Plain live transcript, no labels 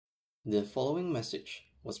The following message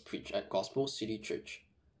was preached at Gospel City Church,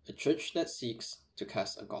 a church that seeks to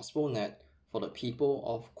cast a gospel net for the people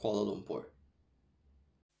of Kuala Lumpur.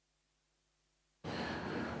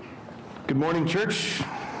 Good morning, church.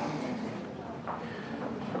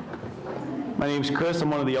 My name is Chris. I'm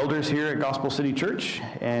one of the elders here at Gospel City Church,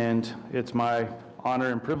 and it's my honor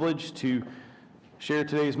and privilege to share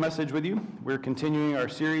today's message with you. We're continuing our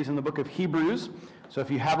series in the book of Hebrews. So if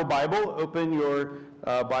you have a Bible, open your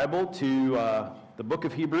Bible to the book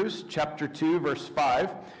of Hebrews, chapter 2, verse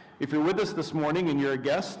 5. If you're with us this morning and you're a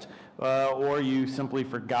guest, or you simply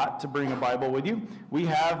forgot to bring a Bible with you, we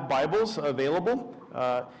have Bibles available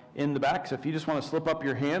in the back. So if you just want to slip up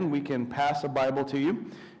your hand, we can pass a Bible to you.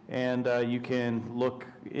 And you can look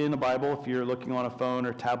in a Bible. If you're looking on a phone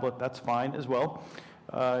or tablet, that's fine as well.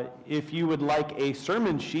 If you would like a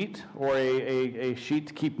sermon sheet or a sheet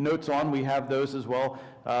to keep notes on, we have those as well.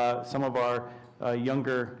 Some of our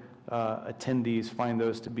younger attendees find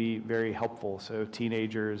those to be very helpful, so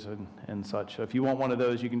teenagers and such. So if you want one of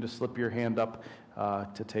those, you can just slip your hand up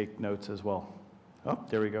to take notes as well. Oh,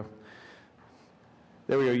 there we go.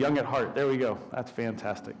 There we go, young at heart. There we go. That's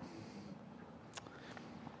fantastic.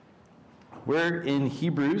 We're in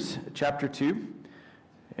Hebrews chapter 2,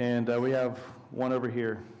 and we have one over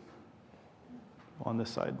here on this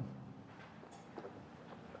side.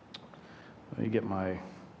 Let me get my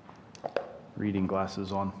reading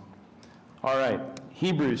glasses on. All right,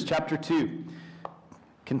 Hebrews chapter 2.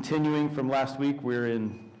 Continuing from last week, we're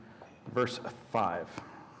in verse 5.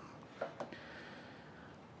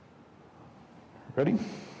 Ready?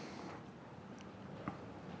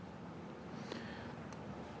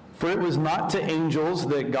 For it was not to angels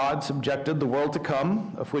that God subjected the world to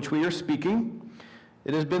come, of which we are speaking.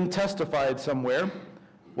 It has been testified somewhere,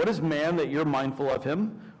 what is man that you're mindful of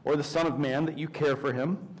him, or the son of man that you care for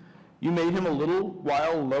him? You made him a little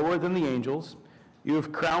while lower than the angels. You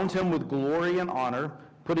have crowned him with glory and honor,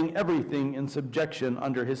 putting everything in subjection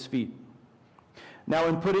under his feet. Now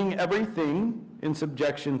in putting everything in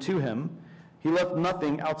subjection to him, he left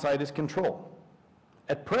nothing outside his control.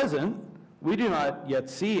 At present, we do not yet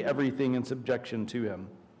see everything in subjection to him.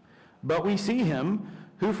 But we see him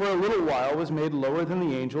who for a little while was made lower than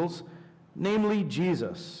the angels, namely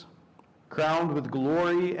Jesus, crowned with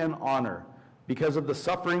glory and honor because of the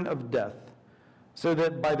suffering of death, so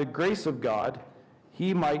that by the grace of God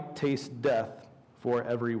he might taste death for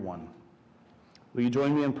everyone. Will you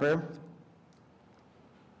join me in prayer?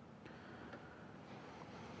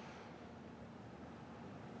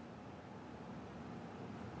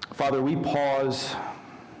 Father, we pause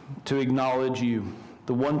to acknowledge you,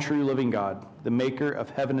 the one true living God, the maker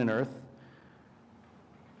of heaven and earth,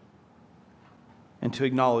 and to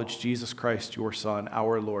acknowledge Jesus Christ, your Son,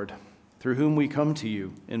 our Lord, through whom we come to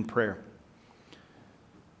you in prayer.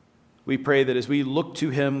 We pray that as we look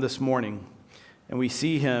to him this morning and we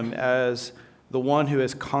see him as the one who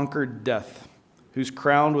has conquered death, who's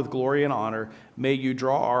crowned with glory and honor, may you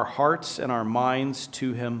draw our hearts and our minds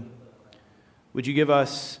to him. Would you give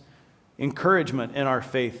us encouragement in our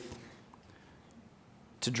faith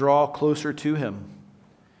to draw closer to him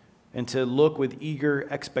and to look with eager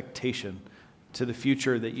expectation to the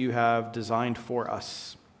future that you have designed for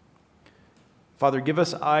us. Father, give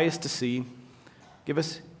us eyes to see, give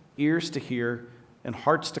us ears to hear, and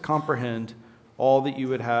hearts to comprehend all that you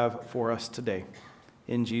would have for us today.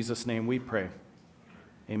 In Jesus' name we pray.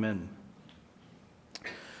 Amen.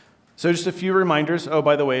 So just a few reminders. Oh,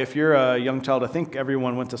 by the way, if you're a young child, I think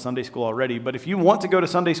everyone went to Sunday school already, but if you want to go to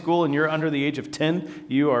Sunday school and you're under the age of 10,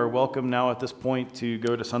 you are welcome now at this point to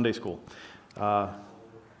go to Sunday school. I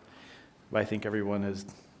think everyone has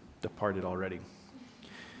departed already.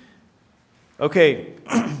 Okay,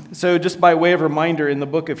 so just by way of reminder, in the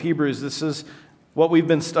book of Hebrews, this is what we've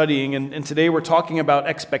been studying, and today we're talking about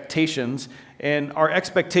expectations, and our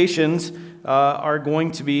expectations are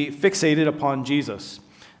going to be fixated upon Jesus.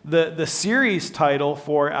 The series title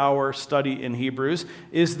for our study in Hebrews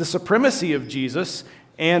is The Supremacy of Jesus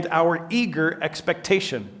and Our Eager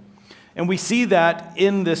Expectation. And we see that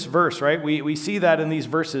in this verse, right? We see that in these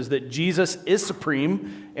verses, that Jesus is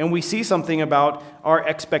supreme, and we see something about our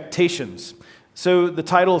expectations. So the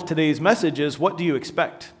title of today's message is, what do you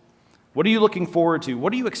expect? What are you looking forward to?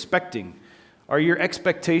 What are you expecting? Are your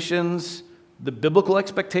expectations the biblical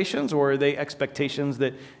expectations, or are they expectations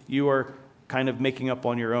that you are kind of making up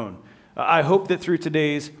on your own? I hope that through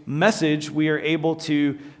today's message, we are able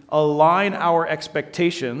to align our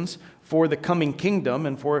expectations for the coming kingdom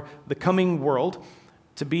and for the coming world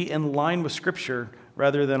to be in line with Scripture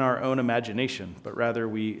rather than our own imagination, but rather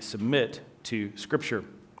we submit to Scripture.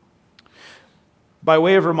 By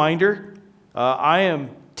way of reminder, I am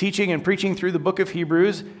teaching and preaching through the book of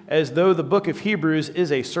Hebrews as though the book of Hebrews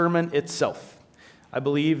is a sermon itself. I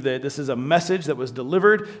believe that this is a message that was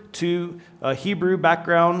delivered to Hebrew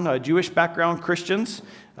background, Jewish background Christians,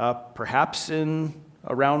 perhaps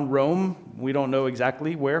around Rome. We don't know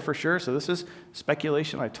exactly where for sure, so this is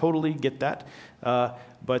speculation. I totally get that.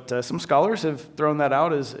 But some scholars have thrown that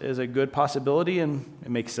out as a good possibility, and it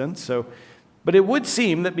makes sense. But it would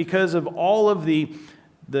seem that because of all of the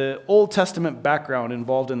Old Testament background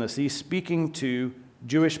involved in this, he's speaking to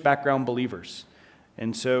Jewish background believers,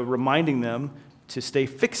 and so reminding them to stay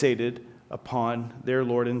fixated upon their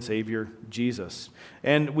Lord and Savior, Jesus.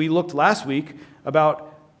 And we looked last week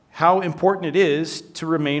about how important it is to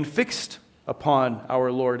remain fixed upon our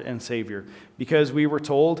Lord and Savior, because we were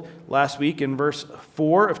told last week in verse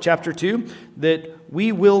 4 of chapter 2 that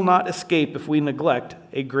we will not escape if we neglect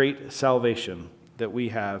a great salvation that we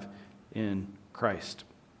have in Christ.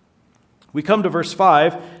 We come to verse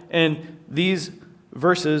 5, and these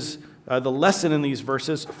verses, the lesson in these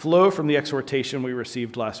verses, flow from the exhortation we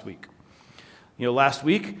received last week. Last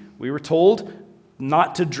week we were told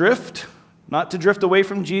not to drift away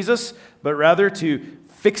from Jesus, but rather to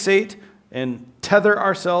fixate and tether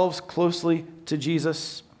ourselves closely to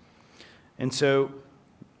Jesus. And so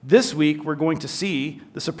this week we're going to see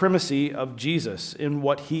the supremacy of Jesus in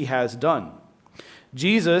what he has done.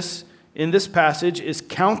 Jesus, in this passage, is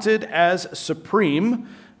counted as supreme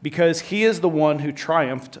because he is the one who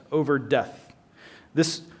triumphed over death.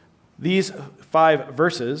 These 5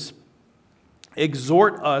 verses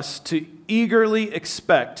exhort us to eagerly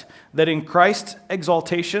expect that in Christ's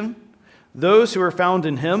exaltation, those who are found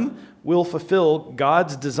in him will fulfill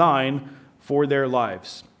God's design for their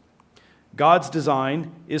lives. God's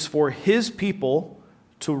design is for his people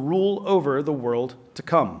to rule over the world to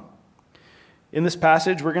come. In this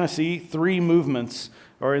passage, we're going to see 3 movements,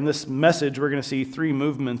 or in this message, we're going to see 3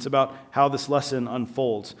 movements about how this lesson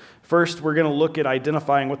unfolds. First, we're going to look at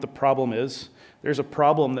identifying what the problem is. There's a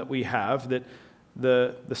problem that we have that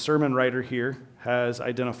the sermon writer here has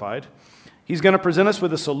identified. He's going to present us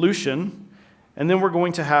with a solution, and then we're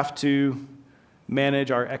going to have to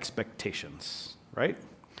manage our expectations, right?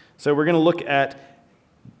 So we're going to look at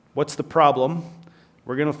what's the problem,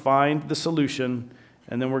 we're going to find the solution,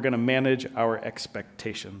 and then we're going to manage our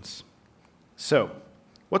expectations. So,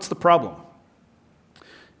 what's the problem?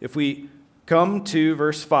 If we come to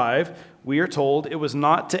verse 5, we are told it was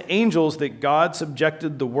not to angels that God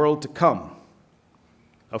subjected the world to come,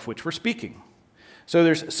 of which we're speaking. So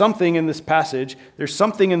there's something in this passage, there's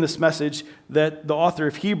something in this message that the author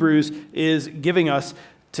of Hebrews is giving us,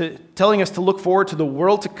 telling us to look forward to the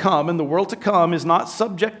world to come, and the world to come is not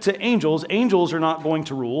subject to angels. Angels are not going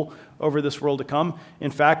to rule over this world to come.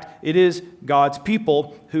 In fact, it is God's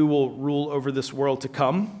people who will rule over this world to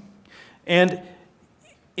come. And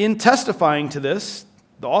in testifying to this,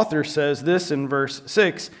 the author says this in verse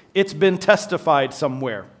 6, it's been testified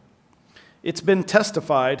somewhere. It's been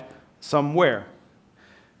testified somewhere.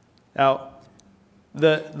 Now,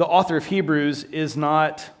 the author of Hebrews is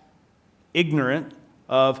not ignorant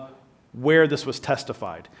of where this was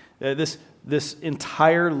testified. This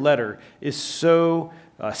entire letter is so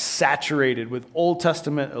saturated with Old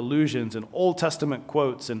Testament allusions and Old Testament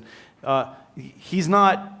quotes, and he's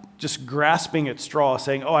not just grasping at straw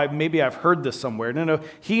saying, maybe I've heard this somewhere. No,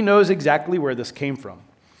 he knows exactly where this came from.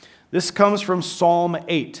 This comes from Psalm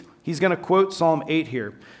 8. He's going to quote Psalm 8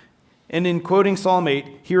 here. And in quoting Psalm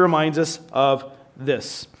 8, he reminds us of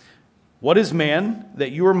this. What is man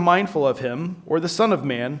that you are mindful of him, or the son of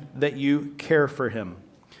man that you care for him?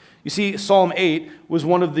 You see, Psalm 8 was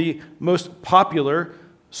one of the most popular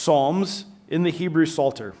psalms in the Hebrew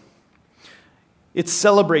Psalter. It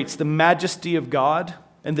celebrates the majesty of God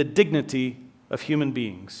and the dignity of human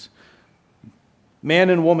beings. Man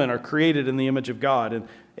and woman are created in the image of God,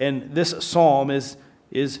 and this psalm is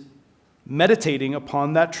meditating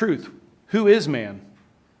upon that truth. Who is man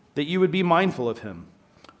that you would be mindful of him?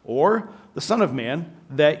 Or the Son of Man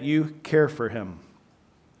that you care for him?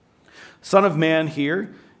 Son of Man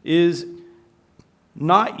here is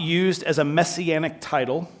not used as a messianic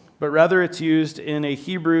title, but rather it's used in a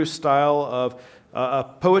Hebrew style of a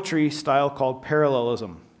poetry style called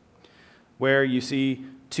parallelism, where you see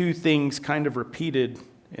 2 things kind of repeated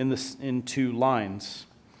in 2 lines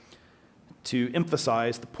to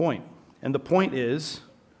emphasize the point. And the point is,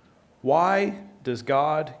 why does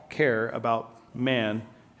God care about men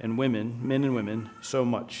and women, so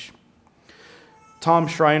much? Tom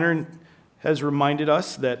Schreiner has reminded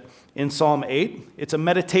us that in Psalm 8, it's a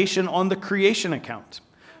meditation on the creation account,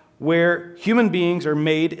 where human beings are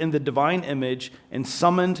made in the divine image and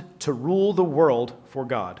summoned to rule the world for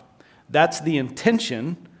God. That's the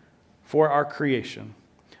intention for our creation.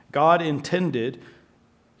 God intended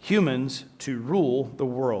humans to rule the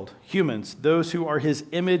world. Humans, those who are his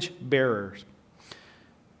image bearers.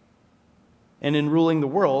 And in ruling the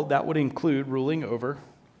world, that would include ruling over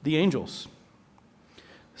the angels.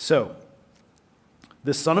 So,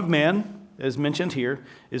 the Son of Man, as mentioned here,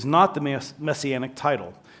 is not the messianic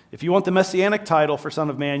title. If you want the messianic title for Son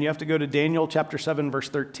of Man, you have to go to Daniel chapter 7, verse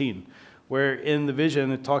 13, where in the vision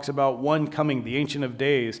it talks about one coming, the Ancient of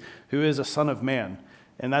Days, who is a Son of Man.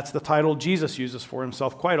 And that's the title Jesus uses for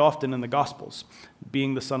himself quite often in the Gospels,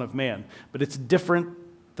 being the Son of Man. But it's different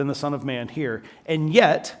than the Son of Man here. And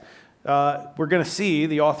yet, we're going to see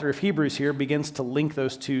the author of Hebrews here begins to link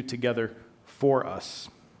those two together for us.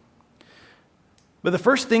 But the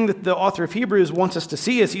first thing that the author of Hebrews wants us to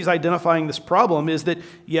see as he's identifying this problem is that,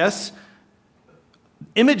 yes,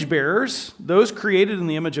 image bearers, those created in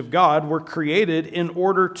the image of God, were created in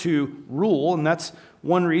order to rule, and that's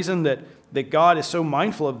one reason that God is so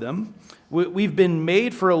mindful of them. We've been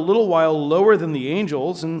made for a little while lower than the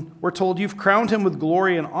angels, and we're told you've crowned him with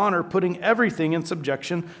glory and honor, putting everything in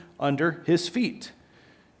subjection under his feet,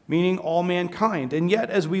 meaning all mankind. And yet,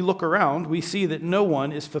 as we look around, we see that no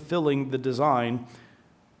one is fulfilling the design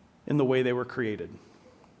in the way they were created,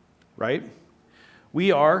 right?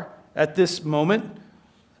 We are, at this moment,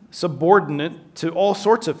 subordinate to all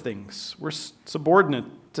sorts of things. We're subordinate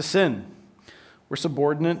to sin. We're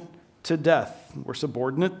subordinate to death. We're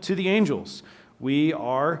subordinate to the angels. We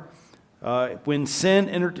are, when sin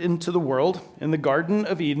entered into the world in the Garden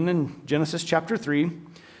of Eden in Genesis chapter 3,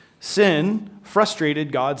 sin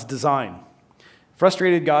frustrated God's design.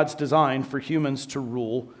 Frustrated God's design for humans to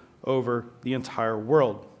rule over the entire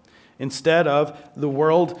world. Instead of the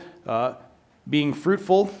world being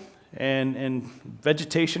fruitful and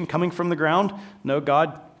vegetation coming from the ground, no,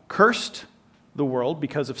 God cursed the world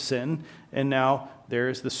because of sin, and now there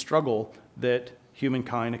is the struggle that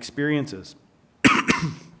humankind experiences.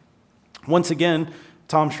 Once again,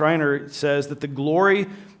 Tom Schreiner says that the glory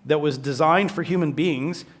that was designed for human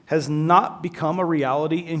beings has not become a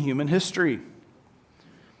reality in human history.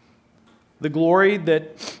 The glory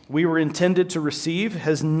that we were intended to receive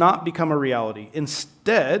has not become a reality.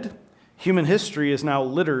 Instead, human history is now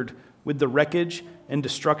littered with the wreckage and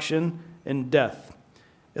destruction and death.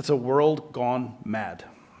 It's a world gone mad.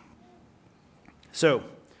 So,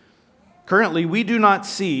 currently, we do not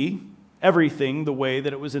see everything the way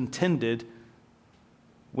that it was intended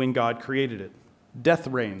when God created it. Death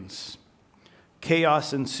reigns.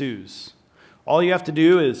 Chaos ensues. All you have to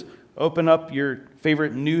do is open up your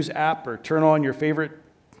favorite news app or turn on your favorite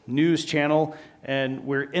news channel, and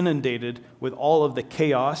we're inundated with all of the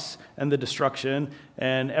chaos and the destruction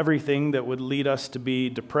and everything that would lead us to be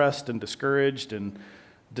depressed and discouraged and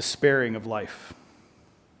despairing of life.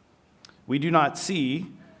 We do not see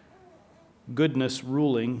goodness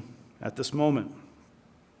ruling at this moment.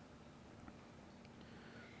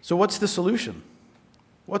 So what's the solution?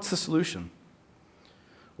 What's the solution?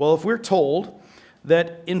 Well, if we're told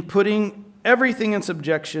that in putting everything in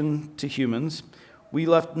subjection to humans,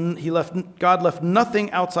 God left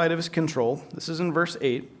nothing outside of his control. This is in verse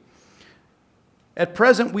 8. At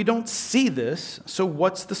present, we don't see this, so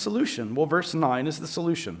what's the solution? Well, verse 9 is the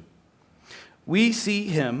solution. We see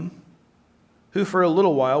him who for a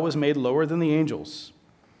little while was made lower than the angels,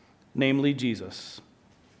 namely Jesus.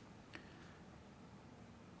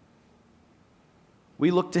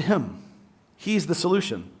 We look to him. He's the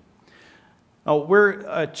solution. Now, we're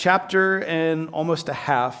a chapter and almost a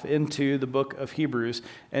half into the book of Hebrews,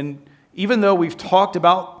 and even though we've talked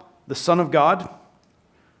about the Son of God,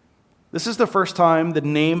 this is the first time the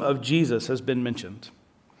name of Jesus has been mentioned,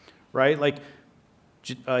 right? Like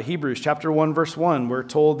Hebrews chapter 1, verse 1, we're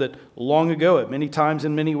told that long ago, at many times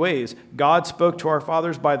in many ways, God spoke to our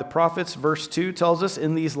fathers by the prophets. Verse 2 tells us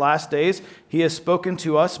in these last days, he has spoken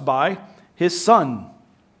to us by his Son.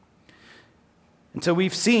 And so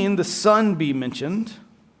we've seen the Son be mentioned,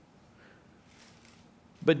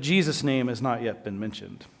 but Jesus' name has not yet been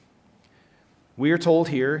mentioned. We are told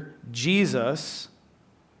here, Jesus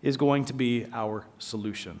is going to be our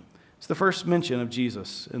solution. It's the first mention of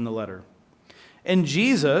Jesus in the letter. And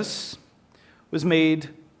Jesus was made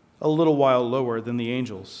a little while lower than the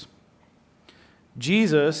angels.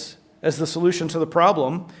 Jesus, as the solution to the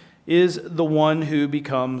problem, is the one who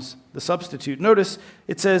becomes the substitute. Notice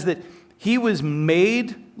it says that he was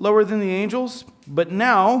made lower than the angels, but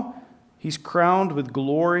now he's crowned with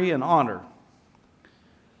glory and honor.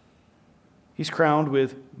 He's crowned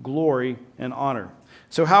with glory and honor.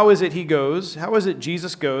 So how is it he goes? How is it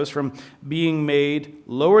Jesus goes from being made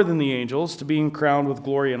lower than the angels to being crowned with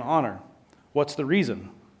glory and honor? What's the reason?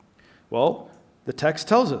 Well, the text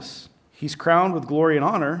tells us. He's crowned with glory and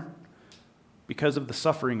honor because of the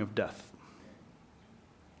suffering of death.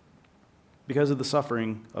 Because of the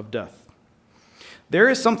suffering of death. There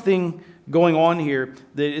is something going on here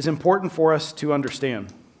that is important for us to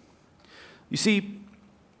understand. You see,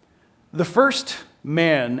 the first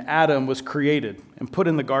man, Adam, was created and put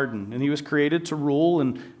in the garden, and he was created to rule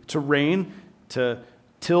and to reign, to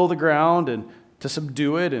till the ground and to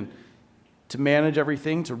subdue it and to manage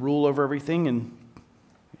everything, to rule over everything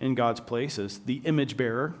in God's place as the image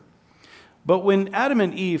bearer. But when Adam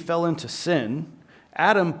and Eve fell into sin,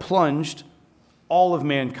 Adam plunged all of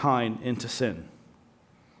mankind into sin.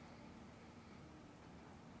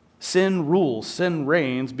 Sin rules, sin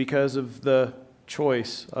reigns because of the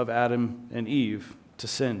choice of Adam and Eve to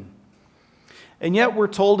sin. And yet we're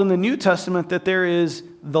told in the New Testament that there is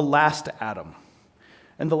the last Adam.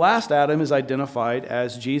 And the last Adam is identified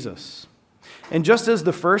as Jesus. And just as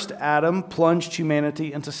the first Adam plunged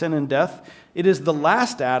humanity into sin and death, it is the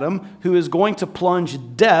last Adam who is going to plunge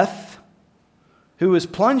death, who is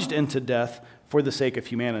plunged into death for the sake of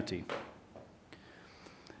humanity.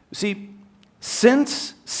 See,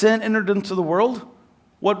 since sin entered into the world,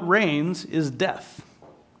 what reigns is death.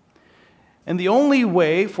 And the only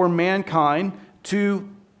way for mankind to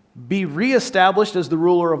be reestablished as the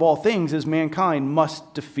ruler of all things is mankind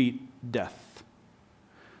must defeat death.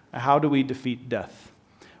 How do we defeat death?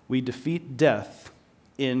 We defeat death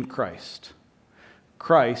in Christ.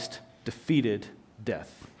 Christ defeated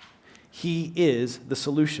death. He is the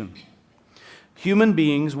solution. Human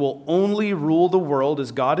beings will only rule the world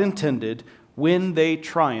as God intended when they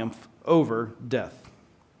triumph over death.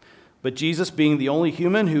 But Jesus, being the only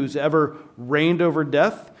human who's ever reigned over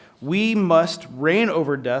death, we must reign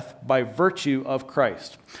over death by virtue of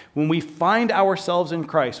Christ. When we find ourselves in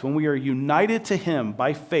Christ, when we are united to Him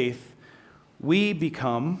by faith, we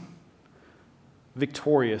become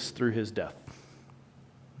victorious through His death.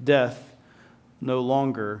 Death no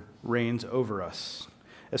longer reigns over us.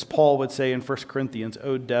 As Paul would say in 1 Corinthians,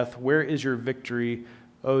 "O death, where is your victory?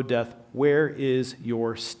 O death, where is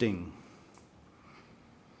your sting?"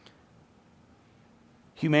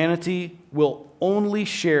 Humanity will only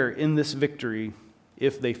share in this victory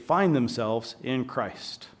if they find themselves in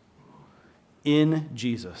Christ, in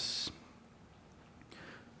Jesus.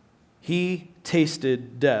 He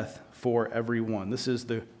tasted death for everyone. This is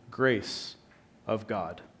the grace of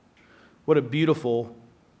God. What a beautiful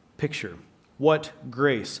picture. What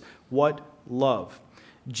grace. What love.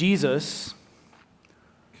 Jesus,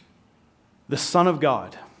 the Son of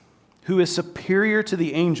God, who is superior to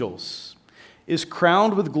the angels, is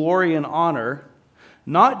crowned with glory and honor,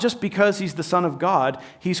 not just because he's the Son of God,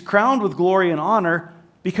 he's crowned with glory and honor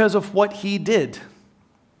because of what he did.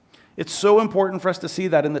 It's so important for us to see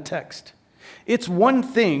that in the text. It's one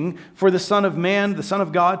thing for the Son of Man, the Son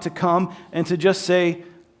of God, to come and to just say,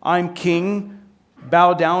 "I'm king,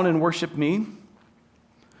 bow down and worship me."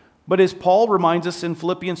 But as Paul reminds us in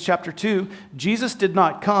Philippians chapter 2, Jesus did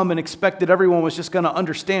not come and expect that everyone was just going to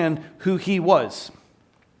understand who he was.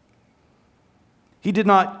 He did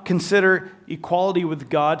not consider equality with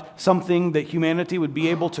God something that humanity would be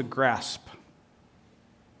able to grasp.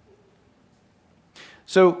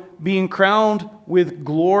 So being crowned with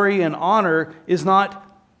glory and honor is not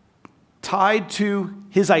tied to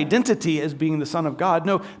his identity as being the Son of God.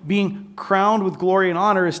 No, being crowned with glory and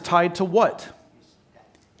honor is tied to what?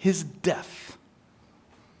 His death.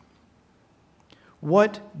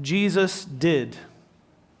 What Jesus did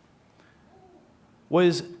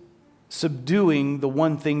was subduing the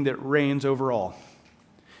one thing that reigns over all.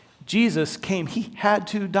 Jesus came, he had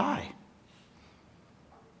to die.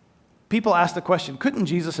 People ask the question, couldn't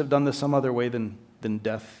Jesus have done this some other way than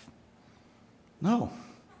death? No.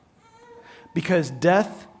 Because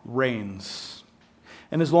death reigns.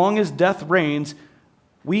 And as long as death reigns,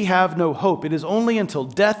 we have no hope. It is only until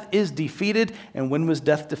death is defeated. And when was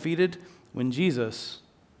death defeated? When Jesus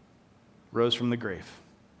rose from the grave.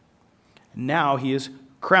 Now he is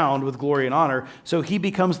crowned with glory and honor, so he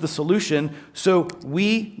becomes the solution, so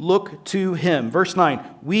we look to him. Verse 9,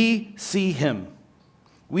 we see him.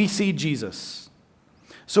 We see Jesus.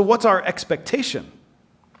 So what's our expectation?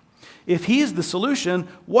 If he is the solution,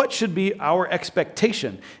 what should be our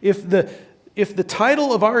expectation? If the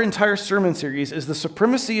title of our entire sermon series is the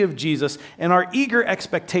supremacy of Jesus and our eager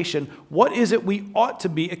expectation, what is it we ought to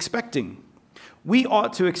be expecting? We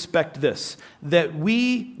ought to expect this, that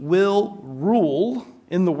we will rule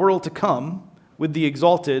in the world to come with the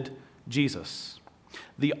exalted Jesus.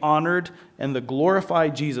 The honored and the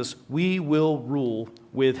glorified Jesus, we will rule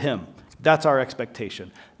with him. That's our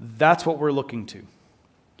expectation. That's what we're looking to.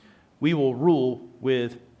 We will rule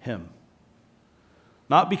with him.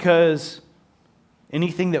 Not because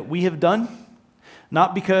anything that we have done,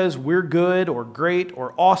 not because we're good or great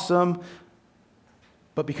or awesome,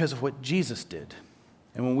 but because of what Jesus did.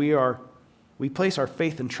 And when we place our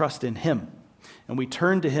faith and trust in him, and we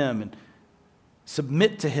turn to him and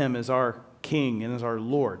submit to him as our King and as our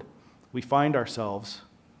Lord, we find ourselves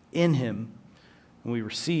in him and we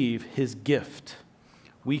receive his gift.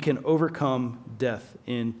 We can overcome death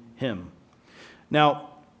in him. Now,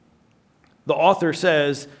 the author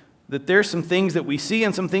says that there's some things that we see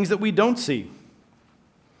and some things that we don't see.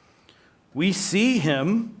 We see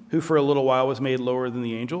him who for a little while was made lower than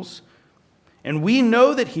the angels, and we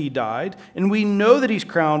know that he died, and we know that he's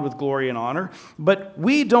crowned with glory and honor, but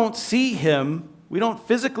we don't see him, we don't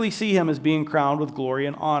physically see him as being crowned with glory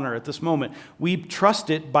and honor at this moment. We trust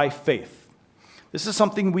it by faith. This is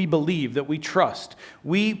something we believe, that we trust.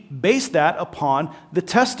 We base that upon the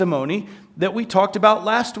testimony that we talked about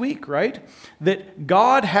last week, right? That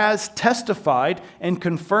God has testified and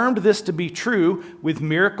confirmed this to be true with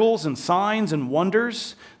miracles and signs and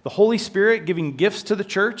wonders. The Holy Spirit giving gifts to the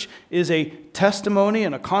church is a testimony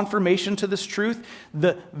and a confirmation to this truth.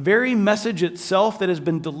 The very message itself that has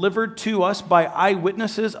been delivered to us by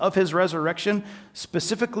eyewitnesses of his resurrection,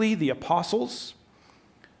 specifically the apostles,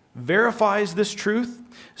 verifies this truth.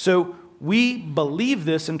 So we believe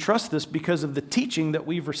this and trust this because of the teaching that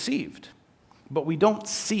we've received. But we don't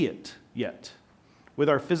see it yet. With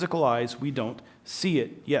our physical eyes, we don't see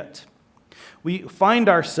it yet. We find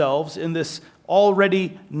ourselves in this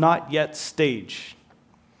already not yet stage.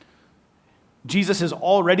 Jesus has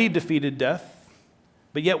already defeated death,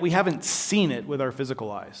 but yet we haven't seen it with our physical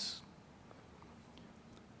eyes.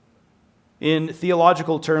 In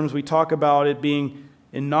theological terms, we talk about it being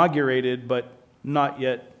inaugurated, but not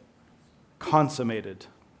yet consummated.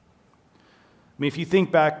 I mean, if you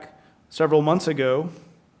think back several months ago,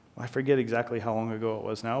 I forget exactly how long ago it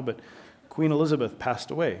was now, but Queen Elizabeth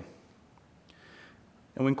passed away.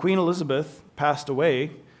 And when Queen Elizabeth passed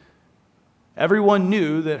away, everyone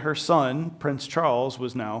knew that her son, Prince Charles,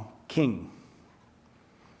 was now king.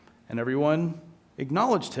 And everyone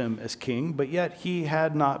acknowledged him as king, but yet he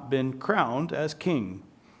had not been crowned as king.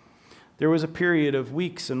 There was a period of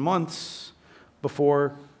weeks and months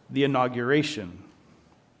before the inauguration.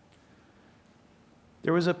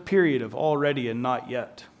 There was a period of already and not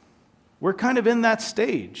yet. We're kind of in that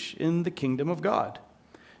stage in the kingdom of God.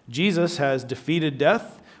 Jesus has defeated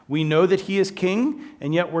death. We know that he is king,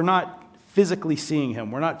 and yet we're not physically seeing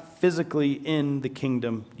him. We're not physically in the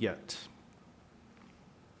kingdom yet.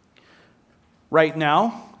 Right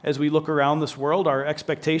now, as we look around this world, our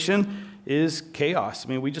expectation is chaos. I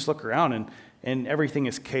mean, we just look around and everything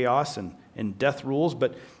is chaos and death rules,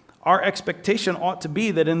 but our expectation ought to be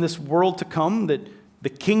that in this world to come, that the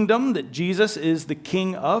kingdom that Jesus is the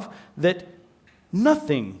king of, that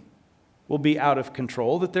nothing will be out of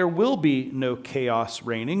control, that there will be no chaos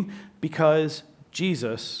reigning because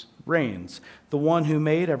Jesus reigns. The one who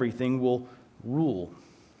made everything will rule,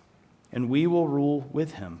 and we will rule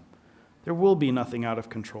with him. There will be nothing out of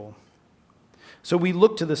control. So we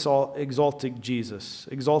look to this all exalted Jesus,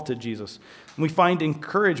 and we find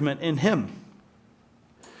encouragement in him.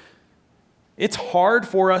 It's hard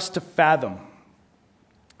for us to fathom.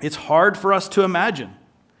 It's hard for us to imagine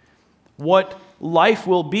what life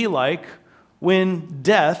will be like when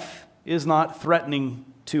death is not threatening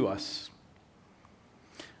to us.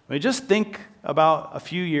 I mean, just think about a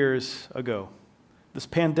few years ago, this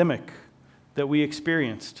pandemic that we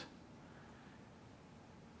experienced.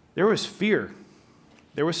 There was fear.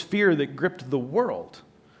 There was fear that gripped the world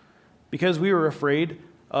because we were afraid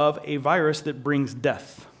of a virus that brings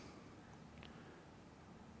death.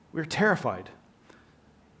 We were terrified.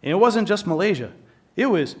 And it wasn't just Malaysia. It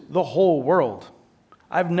was the whole world.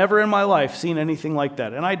 I've never in my life seen anything like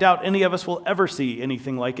that. And I doubt any of us will ever see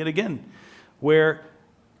anything like it again, where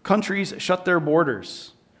countries shut their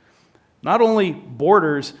borders. Not only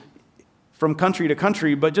borders from country to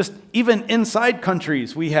country, but just even inside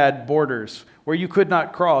countries, we had borders where you could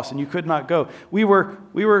not cross and you could not go. We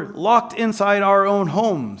were locked inside our own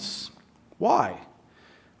homes. Why?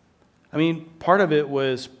 I mean, part of it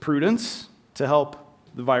was prudence to help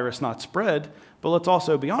the virus not spread, but let's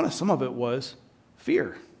also be honest, some of it was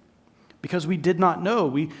fear, because we did not know.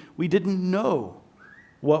 We didn't know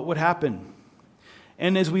what would happen.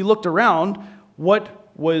 And as we looked around, what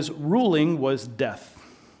was ruling was death.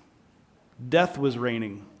 Death was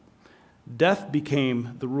reigning. Death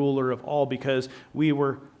became the ruler of all because we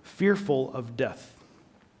were fearful of death.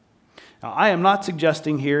 Now, I am not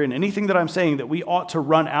suggesting here in anything that I'm saying that we ought to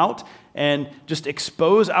run out and just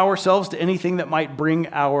expose ourselves to anything that might bring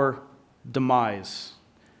our demise.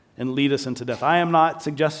 and lead us into death. I am not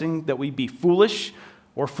suggesting that we be foolish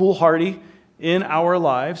or foolhardy in our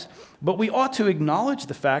lives, but we ought to acknowledge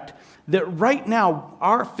the fact that right now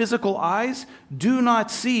our physical eyes do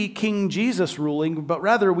not see King Jesus ruling, but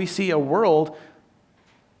rather we see a world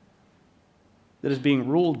that is being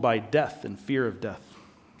ruled by death and fear of death.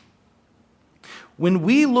 When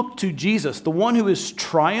we look to Jesus, the one who has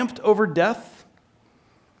triumphed over death,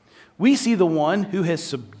 we see the one who has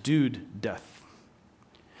subdued death.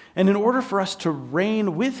 And in order for us to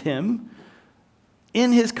reign with him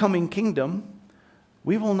in his coming kingdom,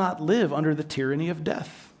 we will not live under the tyranny of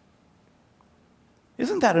death.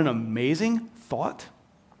 Isn't that an amazing thought?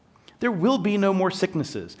 There will be no more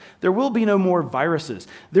sicknesses. There will be no more viruses.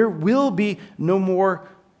 There will be no more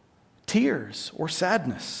tears or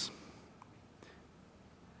sadness.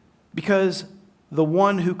 Because the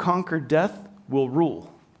one who conquered death will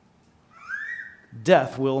rule.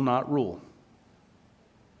 Death will not rule.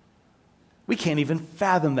 We can't even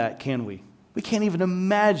fathom that, can we? We can't even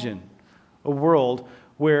imagine a world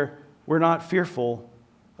where we're not fearful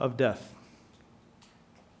of death.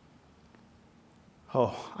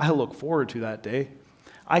 Oh, I look forward to that day.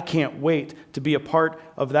 I can't wait to be a part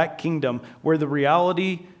of that kingdom where the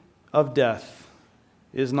reality of death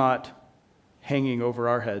is not hanging over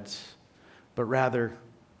our heads, but rather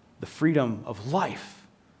the freedom of life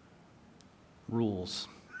rules.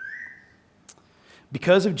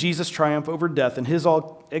 Because of Jesus' triumph over death and his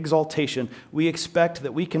exaltation, we expect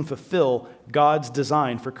that we can fulfill God's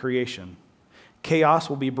design for creation. Chaos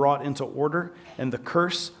will be brought into order, and the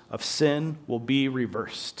curse of sin will be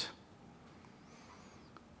reversed.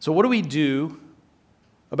 So what do we do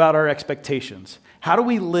about our expectations? How do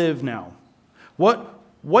we live now?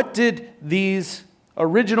 What did these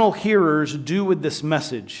original hearers do with this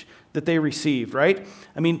message that they received, right?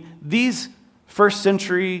 I mean, these first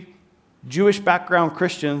century Jewish background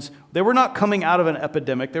Christians, they were not coming out of an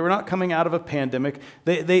epidemic. They were not coming out of a pandemic.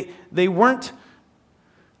 They weren't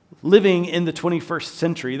living in the 21st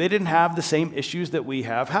century. They didn't have the same issues that we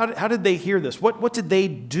have. How did they hear this? What did they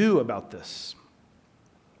do about this?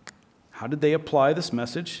 How did they apply this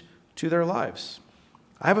message to their lives?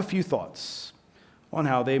 I have a few thoughts on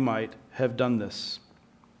how they might have done this.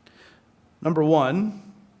 Number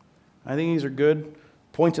one, I think these are good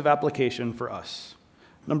points of application for us.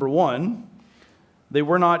 Number one, they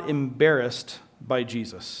were not embarrassed by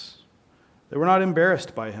Jesus. They were not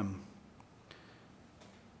embarrassed by him.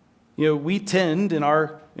 You know, we tend in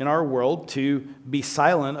our world to be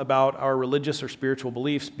silent about our religious or spiritual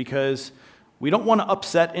beliefs because we don't want to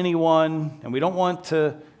upset anyone and we don't want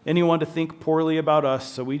anyone to think poorly about us,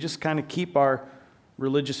 so we just kind of keep our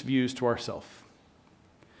religious views to ourselves.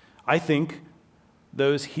 I think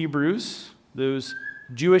those Hebrews, those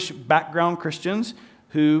Jewish background Christians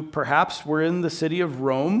who perhaps were in the city of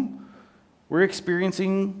Rome, were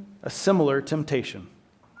experiencing a similar temptation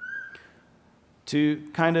to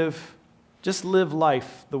kind of just live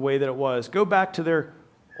life the way that it was. Go back to their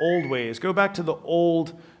old ways. Go back to the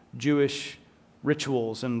old Jewish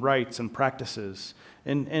rituals and rites and practices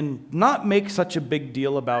and not make such a big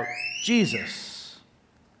deal about Jesus.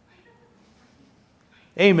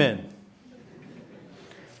 Amen.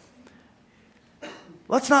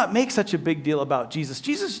 Let's not make such a big deal about Jesus.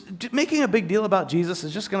 Making a big deal about Jesus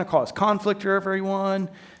is just going to cause conflict for everyone.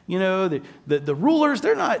 You know, the rulers,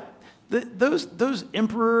 they're not, those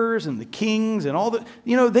emperors and the kings and all the,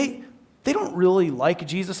 you know, they don't really like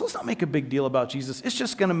Jesus. Let's not make a big deal about Jesus. It's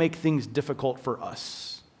just going to make things difficult for us.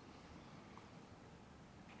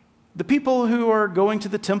 The people who are going to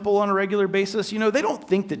the temple on a regular basis, you know, they don't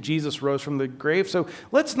think that Jesus rose from the grave. So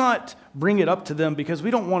let's not bring it up to them because we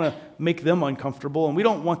don't want to make them uncomfortable and we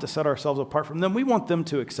don't want to set ourselves apart from them. We want them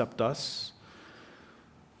to accept us.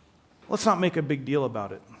 Let's not make a big deal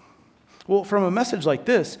about it. Well, from a message like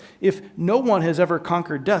this, if no one has ever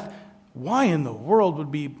conquered death, why in the world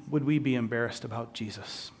would we be embarrassed about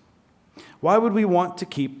Jesus? Why would we want to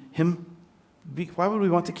keep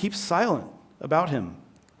silent about him?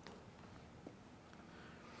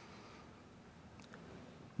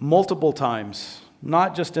 Multiple times,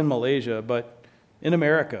 not just in Malaysia, but in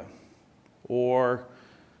America or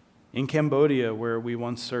in Cambodia where we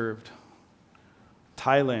once served,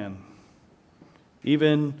 Thailand,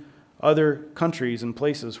 even other countries and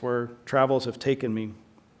places where travels have taken me.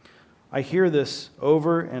 I hear this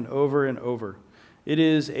over and over and over. It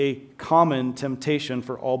is a common temptation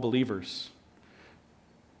for all believers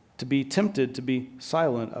to be tempted to be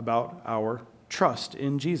silent about our trust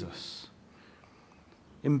in Jesus.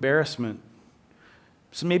 Embarrassment.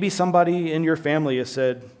 So maybe somebody in your family has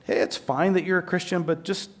said, hey, it's fine that you're a Christian, but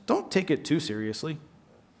just don't take it too seriously.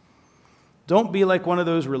 Don't be like one of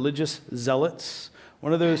those religious zealots,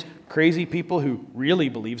 one of those crazy people who really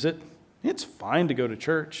believes it. It's fine to go to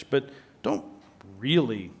church, but don't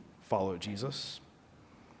really follow Jesus.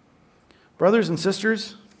 Brothers and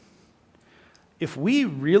sisters, if we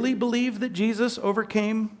really believe that Jesus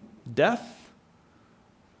overcame death,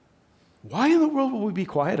 why in the world will we be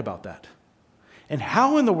quiet about that? And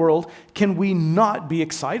how in the world can we not be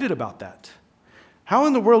excited about that? How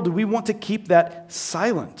in the world do we want to keep that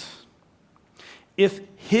silent? If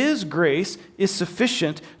His grace is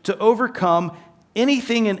sufficient to overcome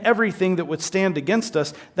anything and everything that would stand against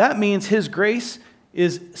us, that means His grace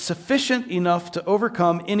is sufficient enough to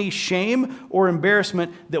overcome any shame or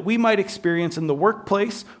embarrassment that we might experience in the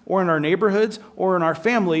workplace or in our neighborhoods or in our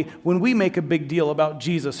family when we make a big deal about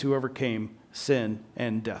Jesus who overcame sin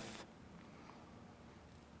and death.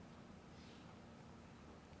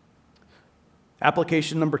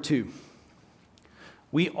 Application number 2.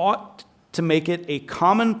 We ought to make it a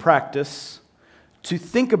common practice to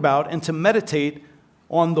think about and to meditate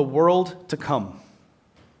on the world to come,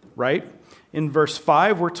 right? In verse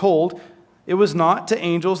 5, we're told it was not to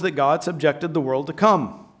angels that God subjected the world to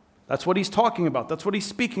come. That's what he's talking about. That's what he's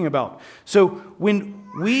speaking about. So when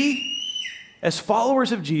we, as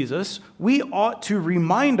followers of Jesus, we ought to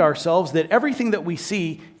remind ourselves that everything that we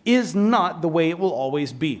see is not the way it will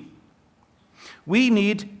always be. We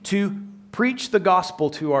need to preach the gospel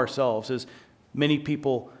to ourselves, as many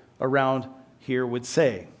people around here would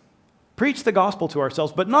say. Preach the gospel to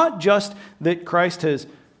ourselves, but not just that Christ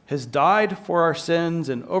has died for our sins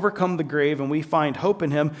and overcome the grave and we find hope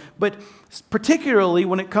in Him, but particularly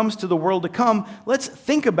when it comes to the world to come, let's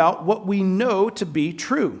think about what we know to be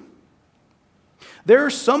true. There are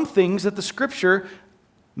some things that the Scripture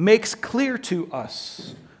makes clear to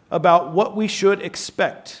us about what we should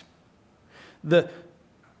expect. The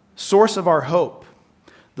source of our hope,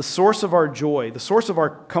 the source of our joy, the source of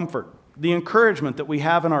our comfort, the encouragement that we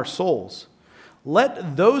have in our souls.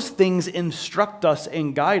 Let those things instruct us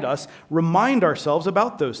and guide us, remind ourselves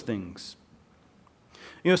about those things.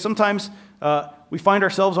 You know, sometimes we find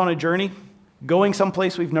ourselves on a journey, going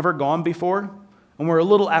someplace we've never gone before, and we're a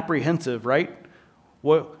little apprehensive, right?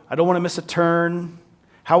 Well, I don't want to miss a turn.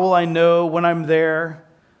 How will I know when I'm there?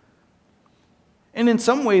 And in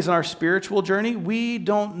some ways in our spiritual journey, we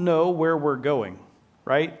don't know where we're going,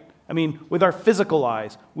 right? I mean, with our physical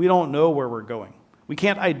eyes, we don't know where we're going. We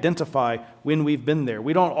can't identify when we've been there.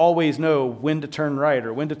 We don't always know when to turn right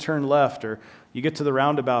or when to turn left, or you get to the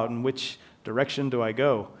roundabout and which direction do I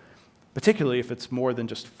go? Particularly if it's more than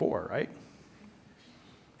just 4, right?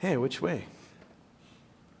 Hey, which way?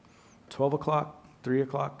 12 o'clock, 3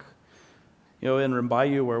 o'clock? You know, in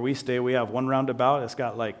Rimbayu where we stay, we have one roundabout. It's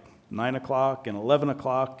got like 9 o'clock and 11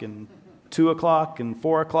 o'clock and 2 o'clock and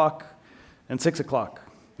 4 o'clock and 6 o'clock.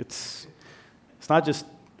 It's not just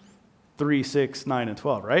 3, 6, 9, and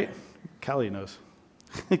 12, right? Callie knows.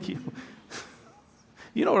 You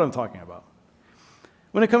know what I'm talking about.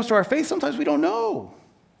 When it comes to our faith, sometimes we don't know.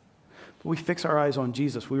 But we fix our eyes on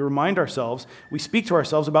Jesus. We remind ourselves, we speak to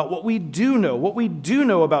ourselves about what we do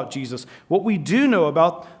know about Jesus, what we do know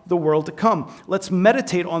about the world to come. Let's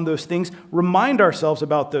meditate on those things, remind ourselves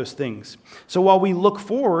about those things. So while we look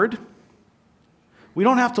forward, we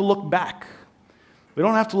don't have to look back. We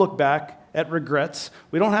don't have to look back at regrets.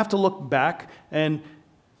 We don't have to look back and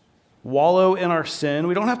wallow in our sin.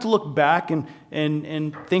 We don't have to look back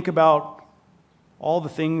and think about all the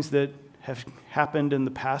things that have happened in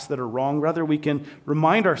the past that are wrong. Rather, we can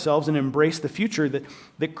remind ourselves and embrace the future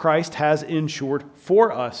that Christ has ensured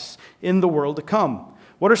for us in the world to come.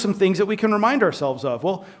 What are some things that we can remind ourselves of?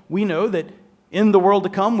 Well, we know that in the world to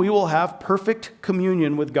come, we will have perfect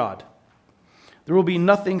communion with God. There will be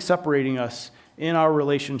nothing separating us in our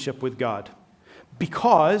relationship with God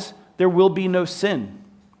because there will be no sin.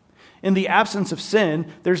 In the absence of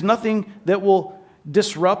sin, there's nothing that will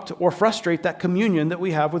disrupt or frustrate that communion that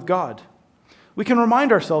we have with God. We can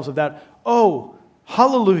remind ourselves of that. Oh,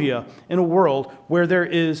 hallelujah, in a world where there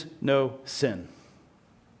is no sin.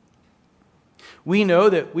 We know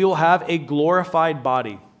that we will have a glorified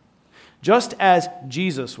body. Just as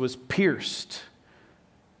Jesus was pierced,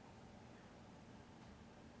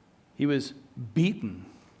 he was beaten,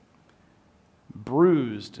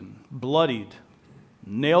 bruised, and bloodied,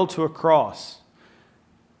 nailed to a cross.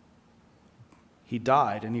 He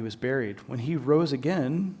died and he was buried. When he rose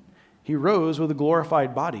again, he rose with a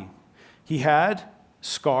glorified body. He had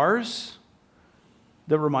scars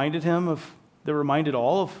that reminded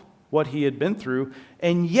all of what he had been through,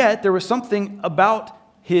 and yet there was something about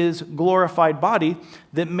his glorified body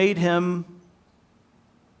that made him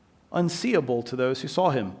unseeable to those who saw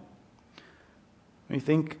him. When you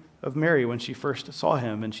think of Mary when she first saw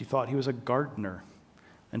him, and she thought he was a gardener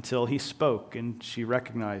until he spoke, and she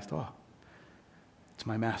recognized, oh, it's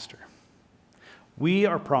my master. We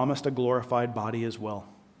are promised a glorified body as well.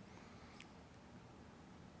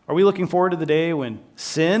 Are we looking forward to the day when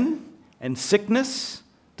sin and sickness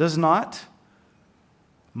does not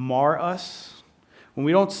mar us? When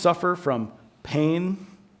we don't suffer from pain?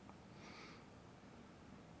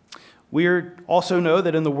 We also know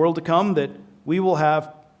that in the world to come that we will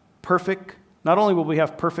have not only will we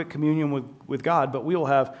have perfect communion with God, but we will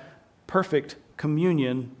have perfect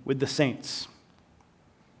communion with the saints.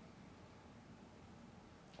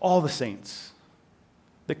 All the saints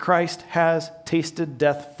that Christ has tasted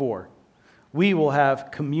death for. We will have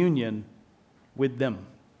communion with them.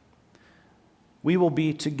 We will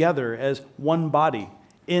be together as one body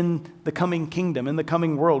in the coming kingdom, in the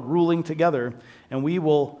coming world, ruling together, and we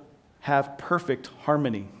will have perfect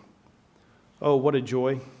harmony. Oh, what a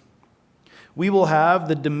joy. We will have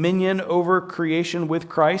the dominion over creation with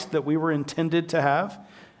Christ that we were intended to have,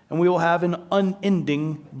 and we will have an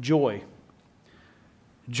unending joy.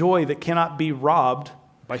 Joy that cannot be robbed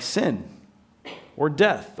by sin or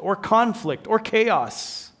death or conflict or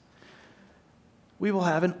chaos. We will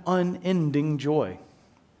have an unending joy.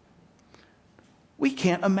 We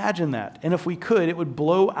can't imagine that, and if we could, it would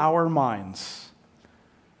blow our minds.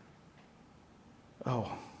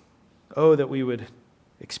 Oh, that we would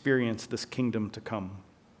experience this kingdom to come.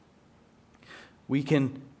 We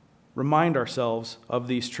can remind ourselves of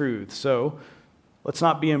these truths. So let's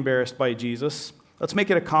not be embarrassed by Jesus. Let's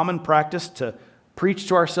make it a common practice to preach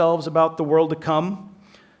to ourselves about the world to come.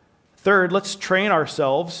 Third, let's train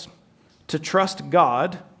ourselves to trust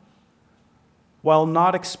God while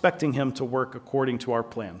not expecting Him to work according to our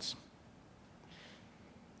plans.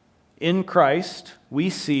 In Christ,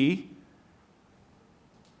 we see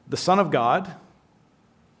the Son of God,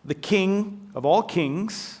 the King of all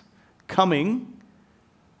kings, coming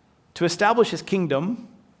to establish His kingdom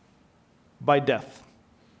by death.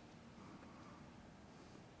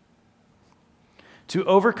 To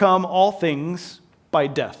overcome all things by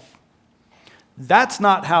death. That's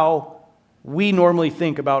not how we normally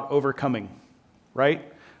think about overcoming, right?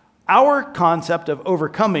 Our concept of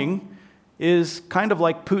overcoming is kind of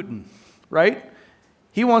like Putin, right?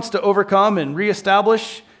 He wants to overcome and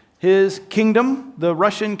reestablish his kingdom, the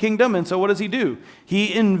Russian kingdom, and so what does he do?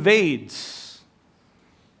 He invades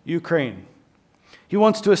Ukraine. He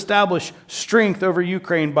wants to establish strength over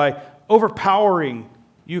Ukraine by overpowering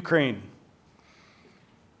Ukraine.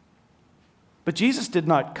 But Jesus did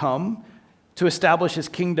not come to establish His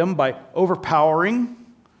kingdom by overpowering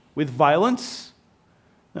with violence.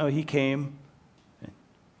 No, He came and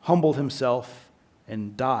humbled Himself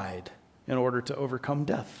and died in order to overcome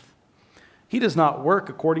death. He does not work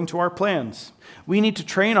according to our plans. We need to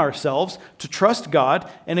train ourselves to trust God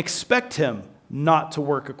and expect Him not to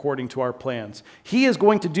work according to our plans. He is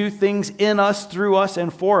going to do things in us, through us,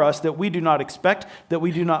 and for us that we do not expect, that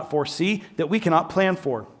we do not foresee, that we cannot plan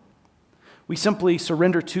for. We simply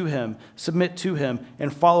surrender to Him, submit to Him,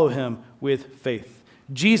 and follow Him with faith.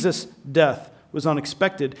 Jesus' death was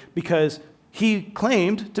unexpected because He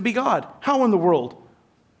claimed to be God. How in the world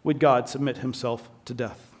would God submit Himself to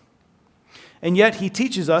death? And yet He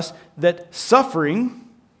teaches us that suffering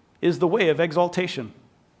is the way of exaltation.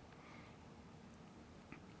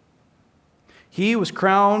 He was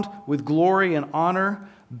crowned with glory and honor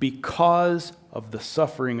because of the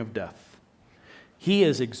suffering of death. He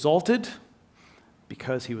is exalted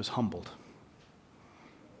because He was humbled.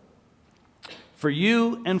 For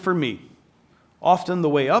you and for me, often the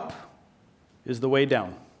way up is the way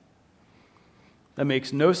down. That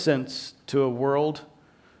makes no sense to a world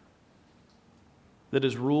that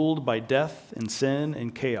is ruled by death and sin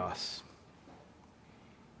and chaos.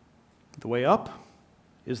 The way up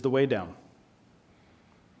is the way down.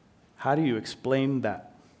 How do you explain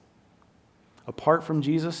that? Apart from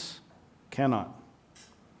Jesus, cannot.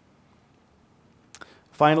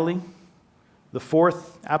 Finally, the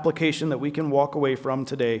fourth application that we can walk away from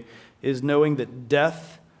today is knowing that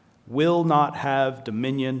death will not have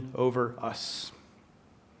dominion over us.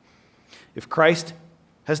 If Christ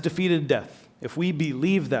has defeated death, if we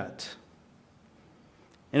believe that,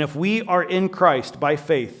 and if we are in Christ by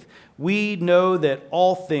faith, we know that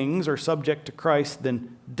all things are subject to Christ,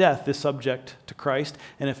 then death is subject to Christ.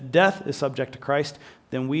 And if death is subject to Christ,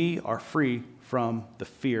 then we are free from the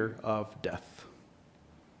fear of death.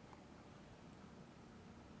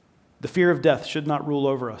 The fear of death should not rule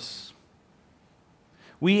over us.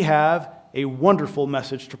 We have a wonderful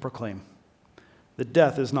message to proclaim, that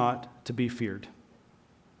death is not to be feared.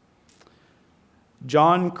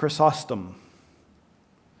 John Chrysostom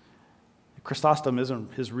Chrysostom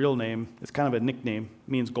isn't his real name. It's kind of a nickname.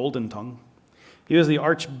 It means golden tongue. He was the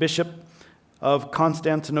Archbishop of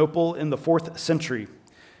Constantinople in the 4th century.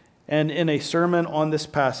 And in a sermon on this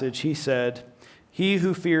passage, he said, "He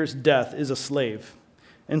who fears death is a slave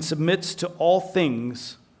and submits to all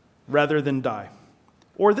things rather than die."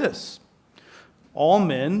 Or this, all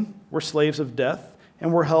men were slaves of death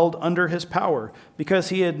and were held under his power because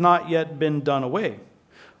he had not yet been done away.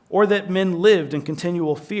 Or that men lived in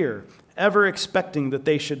continual fear, ever expecting that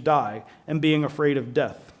they should die and being afraid of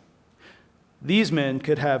death. These men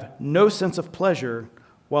could have no sense of pleasure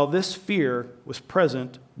while this fear was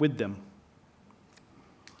present with them.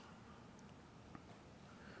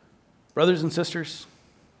 Brothers and sisters,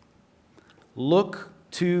 look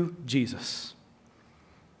to Jesus.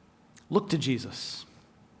 Look to Jesus.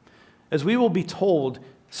 As we will be told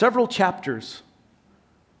several chapters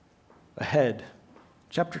ahead,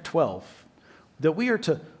 chapter 12, that we are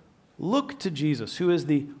to look to Jesus, who is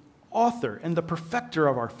the author and the perfecter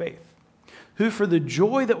of our faith, who for the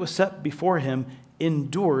joy that was set before him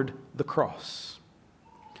endured the cross.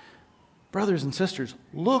 Brothers and sisters,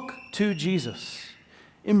 look to Jesus.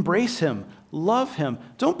 Embrace him. Love him.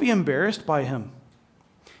 Don't be embarrassed by him.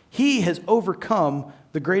 He has overcome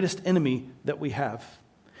the greatest enemy that we have.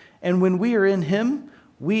 And when we are in him,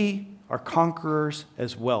 we are conquerors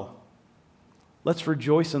as well. Let's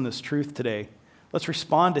rejoice in this truth today. Let's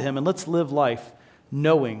respond to him and let's live life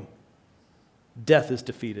knowing death is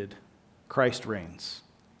defeated. Christ reigns.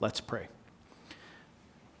 Let's pray.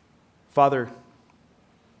 Father,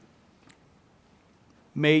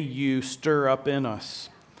 may you stir up in us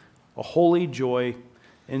a holy joy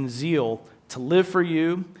and zeal to live for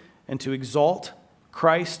you and to exalt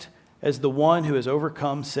Christ as the one who has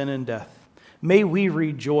overcome sin and death. May we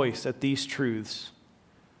rejoice at these truths.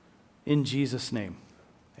 In Jesus' name,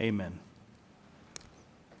 amen.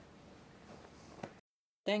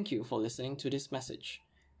 Thank you for listening to this message.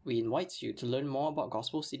 We invite you to learn more about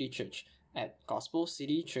Gospel City Church at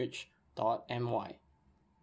gospelcitychurch.my.